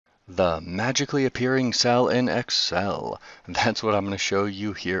The magically appearing cell in Excel. That's what I'm going to show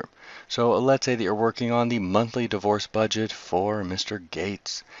you here. So let's say that you're working on the monthly divorce budget for Mr.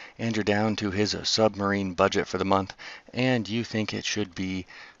 Gates, and you're down to his submarine budget for the month, and you think it should be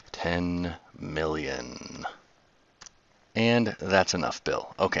 10 million. And that's enough,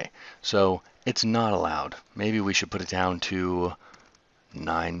 Bill. Okay, so it's not allowed. Maybe we should put it down to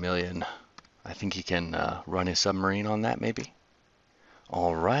 9 million. I think he can run his submarine on that, maybe.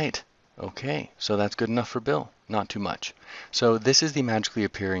 All right. Okay, so that's good enough for Bill. Not too much. So this is the magically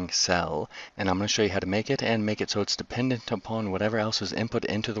appearing cell, and I'm going to show you how to make it and make it so it's dependent upon whatever else is input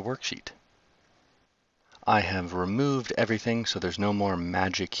into the worksheet. I have removed everything, so there's no more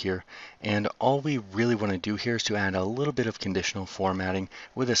magic here, and all we really want to do here is to add a little bit of conditional formatting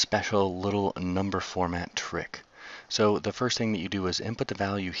with a special little number format trick. So the first thing that you do is input the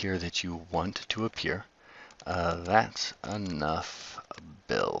value here that you want to appear. That's enough,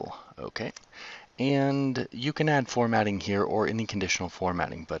 Bill. Okay. And you can add formatting here or any conditional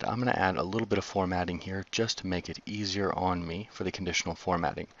formatting, but I'm going to add a little bit of formatting here just to make it easier on me for the conditional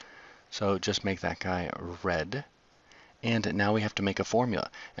formatting. So just make that guy red. And now we have to make a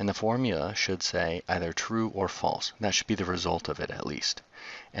formula. And the formula should say either true or false. That should be the result of it at least.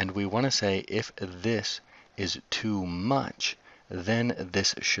 And we want to say if this is too much, then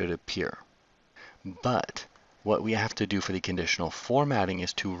this should appear. But what we have to do for the conditional formatting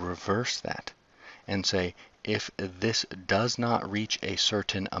is to reverse that and say if this does not reach a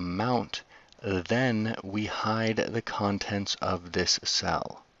certain amount, then we hide the contents of this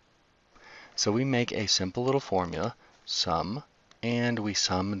cell. So we make a simple little formula, sum, and we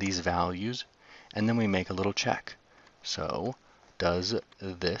sum these values, and then we make a little check. So does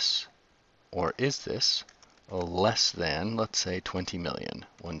this, or is this, less than, let's say, 20 million?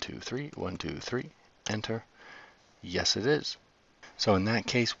 1, 2, 3, 1, 2, 3, enter. Yes, it is. So in that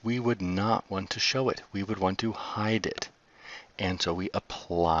case, we would not want to show it. We would want to hide it. And so we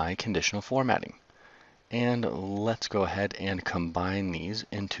apply conditional formatting. And let's go ahead and combine these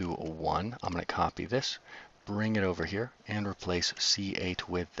into one. I'm going to copy this, bring it over here, and replace C8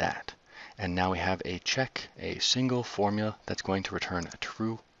 with that. And now we have a check, a single formula that's going to return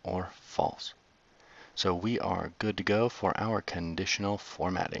true or false. So we are good to go for our conditional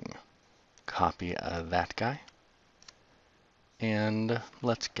formatting. Copy that guy. And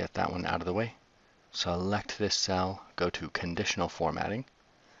let's get that one out of the way. Select this cell, go to conditional formatting,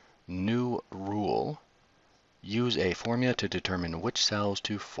 new rule, use a formula to determine which cells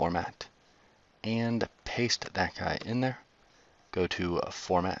to format, and paste that guy in there. Go to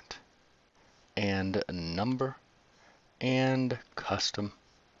format, and number, and custom,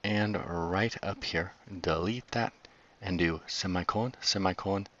 and right up here, delete that, and do semicolon,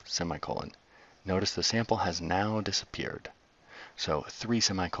 semicolon, semicolon. Notice the sample has now disappeared. So 3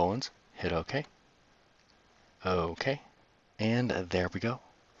 semicolons, hit OK. OK, and there we go.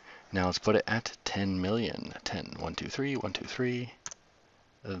 Now let's put it at 10 million. 10, 1, 2, 3, 1, 2, 3.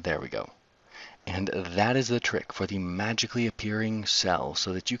 There we go. And that is the trick for the magically appearing cell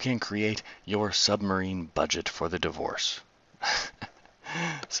so that you can create your submarine budget for the divorce.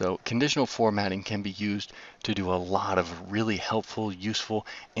 So conditional formatting can be used to do a lot of really helpful, useful,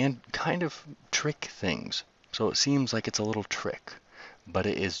 and kind of trick things. So it seems like it's a little trick, but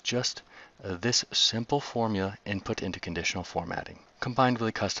it is just this simple formula input into conditional formatting, combined with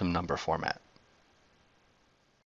a custom number format.